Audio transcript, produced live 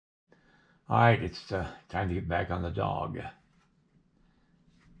All right, it's time to get back on the dog.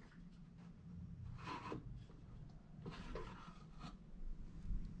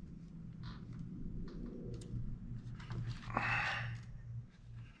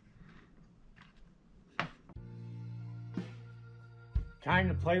 Time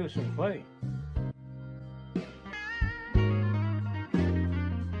to play with some clay.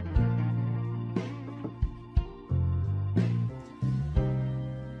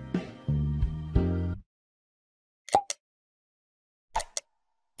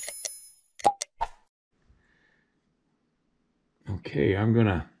 Okay, I'm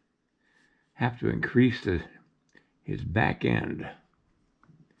gonna have to increase his back end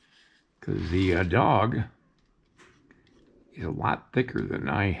because the dog is a lot thicker than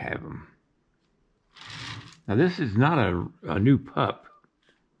I have him. Now this is not a new pup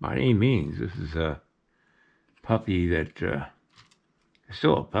by any means. This is a puppy that is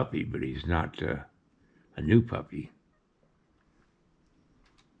still a puppy, but he's not a new puppy.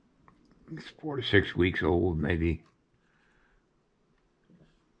 He's 4 to 6 weeks old, maybe.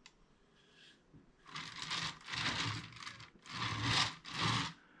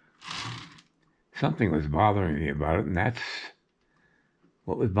 Something was bothering me about it, and that's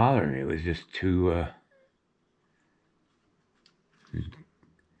what was bothering me. It was just too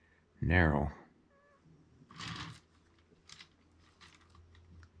narrow.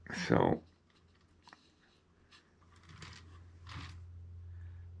 So,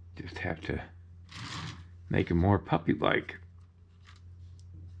 just have to make him more puppy-like.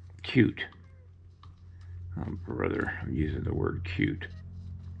 Cute. Brother, I'm using the word cute.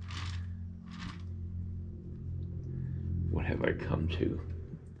 What have I come to?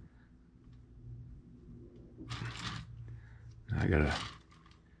 I gotta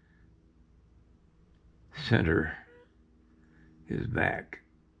center his back.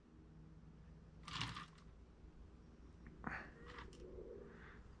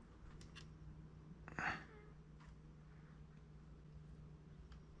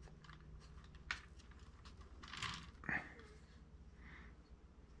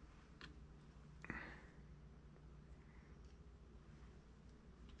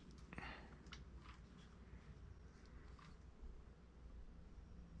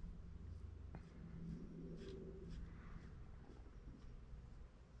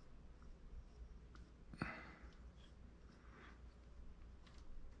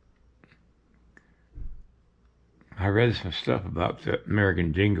 I read some stuff about the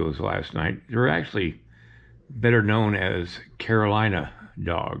American Dingoes last night. They're actually better known as Carolina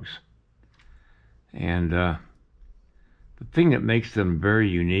dogs. And the thing that makes them very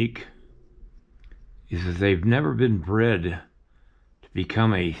unique is that they've never been bred to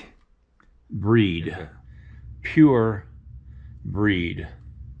become a breed, pure breed.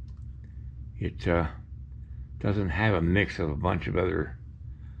 It doesn't have a mix of a bunch of other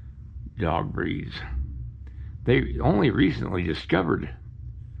dog breeds. They only recently discovered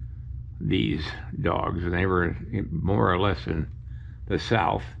these dogs, and they were more or less in the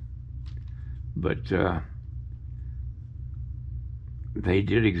South, but they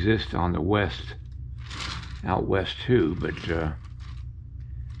did exist on the West, out West too, but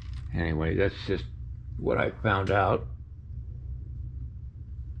anyway, that's just what I found out.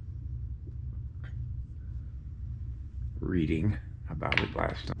 Reading about it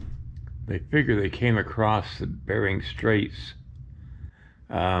last time. They figure they came across the Bering Straits.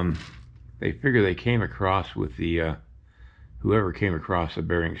 They figure they came across with the whoever came across the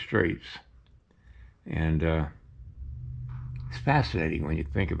Bering Straits, and it's fascinating when you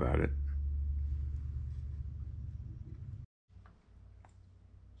think about it.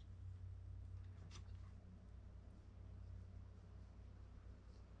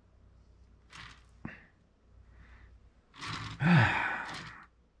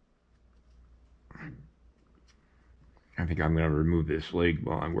 I think I'm going to remove this leg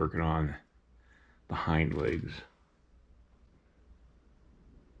while I'm working on the hind legs.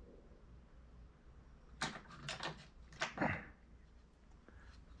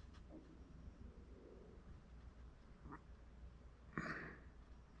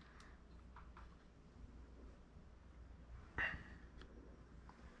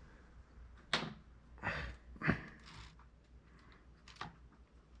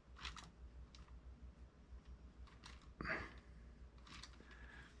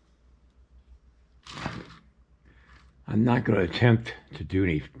 I'm not going to attempt to do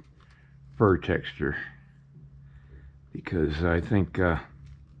any fur texture because I think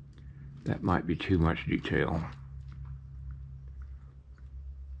that might be too much detail.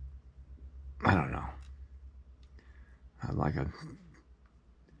 I don't know. I like a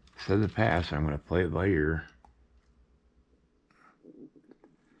Instead of the pass, I'm going to play it by ear.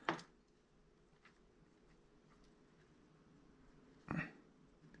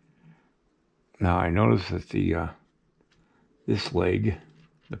 Now I notice that this leg,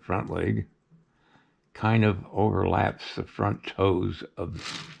 the front leg, kind of overlaps the front toes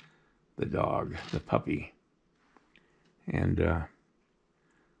of the dog, the puppy. And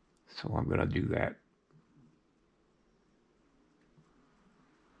so I'm going to do that.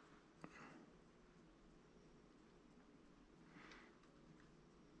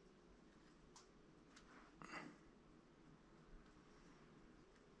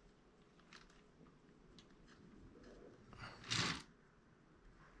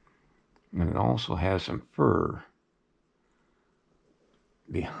 And it also has some fur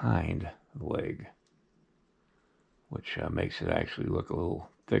behind the leg, which makes it actually look a little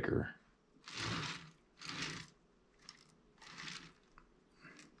thicker.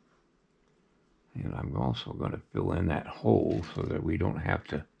 And I'm also going to fill in that hole so that we don't have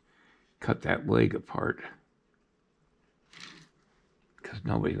to cut that leg apart. Because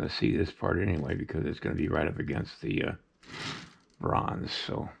nobody's going to see this part anyway, because it's going to be right up against the bronze.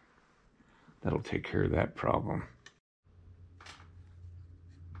 So that'll take care of that problem.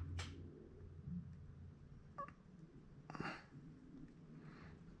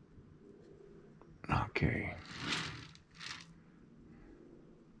 Okay.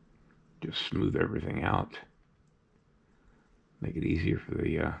 Just smooth everything out. Make it easier for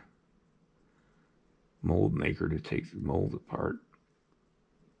the mold maker to take the mold apart.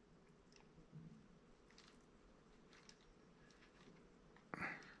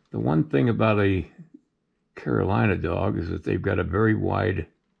 The one thing about a Carolina dog is that they've got a very wide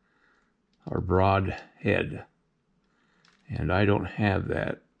or broad head. And I don't have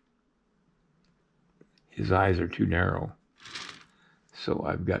that. His eyes are too narrow. So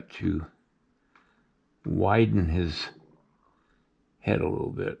I've got to widen his head a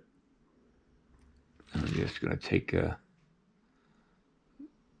little bit. I'm just going to take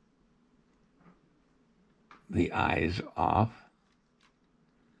the eyes off.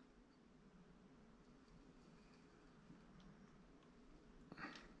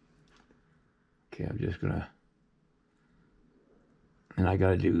 Okay, I'm just going to, and I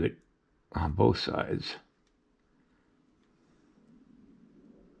got to do it on both sides.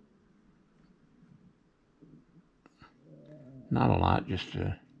 Not a lot, just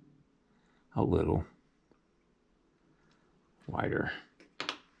a little wider.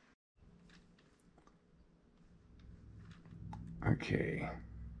 Okay.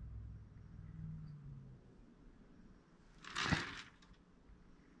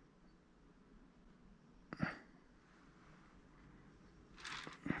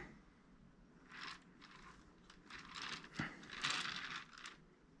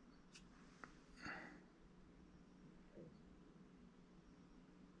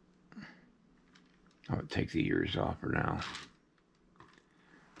 I'll take the ears off for now.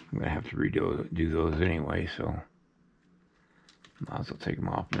 I'm going to have to do those anyway, so might as well take them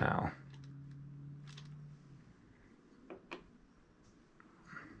off now.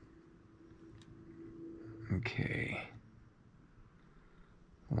 Okay.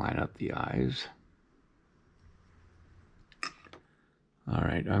 Line up the eyes. All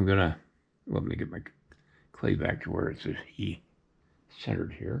right, I'm going to, let me get my clay back to where it says E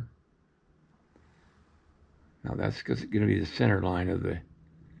centered here. Now that's going to be the center line of the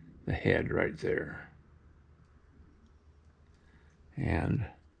head right there. And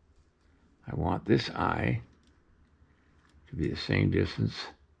I want this eye to be the same distance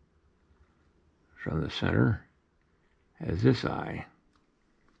from the center as this eye.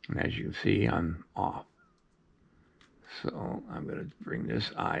 And as you can see, I'm off. So I'm going to bring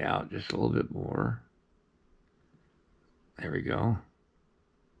this eye out just a little bit more. There we go.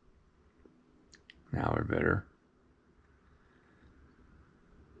 Now we're better.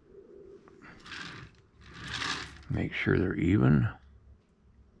 Make sure they're even,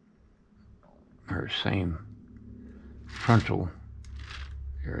 or same frontal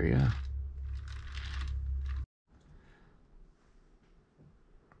area.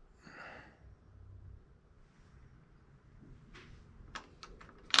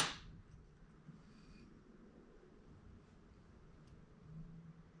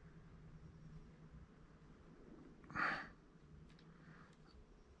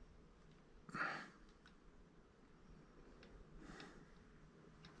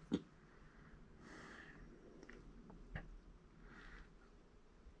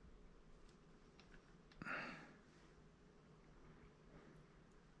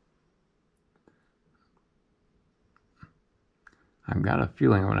 I've got a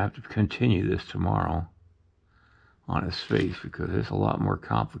feeling I'm going to have to continue this tomorrow on his face because it's a lot more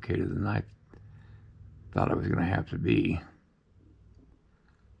complicated than I thought it was going to have to be,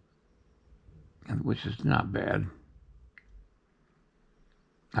 which is not bad.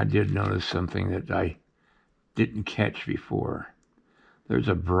 I did notice something that I didn't catch before. There's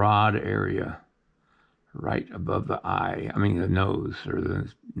a broad area right above the eye, the nose, or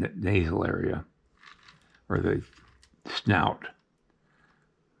the nasal area, or the snout,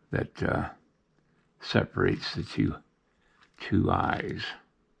 that separates the two eyes.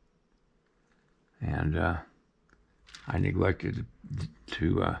 And I neglected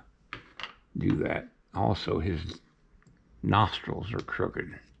to do that. Also, his nostrils are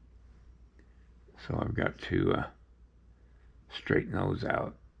crooked, so I've got to straighten those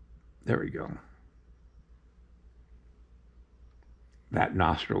out. There we go. That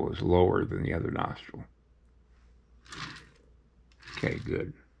nostril is lower than the other nostril. Okay,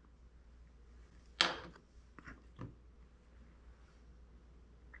 good.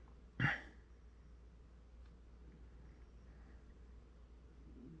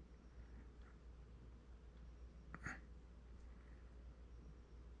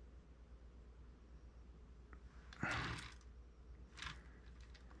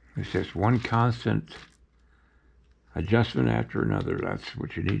 It's just one constant adjustment after another. That's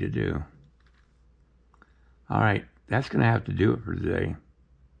what you need to do. All right, that's going to have to do it for today.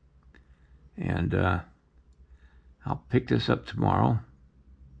 And I'll pick this up tomorrow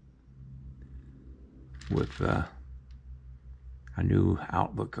with a new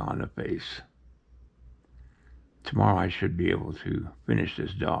outlook on the face. Tomorrow I should be able to finish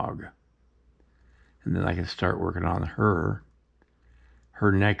this dog. And then I can start working on her.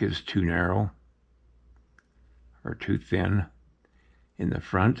 Her neck is too narrow or too thin in the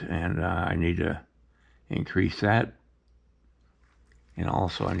front, and I need to increase that. And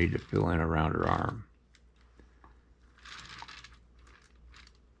also I need to fill in around her arm.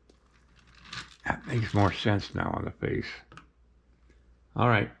 That makes more sense now on the face. All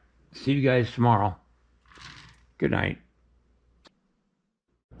right, see you guys tomorrow. Good night.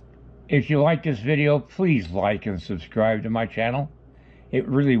 If you like this video, please like and subscribe to my channel. It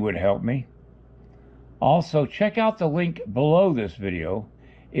really would help me. Also, check out the link below this video.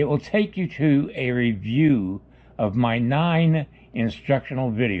 It will take you to a review of my 9 instructional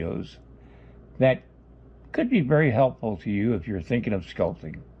videos that could be very helpful to you if you're thinking of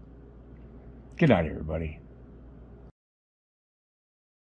sculpting. Good night, everybody.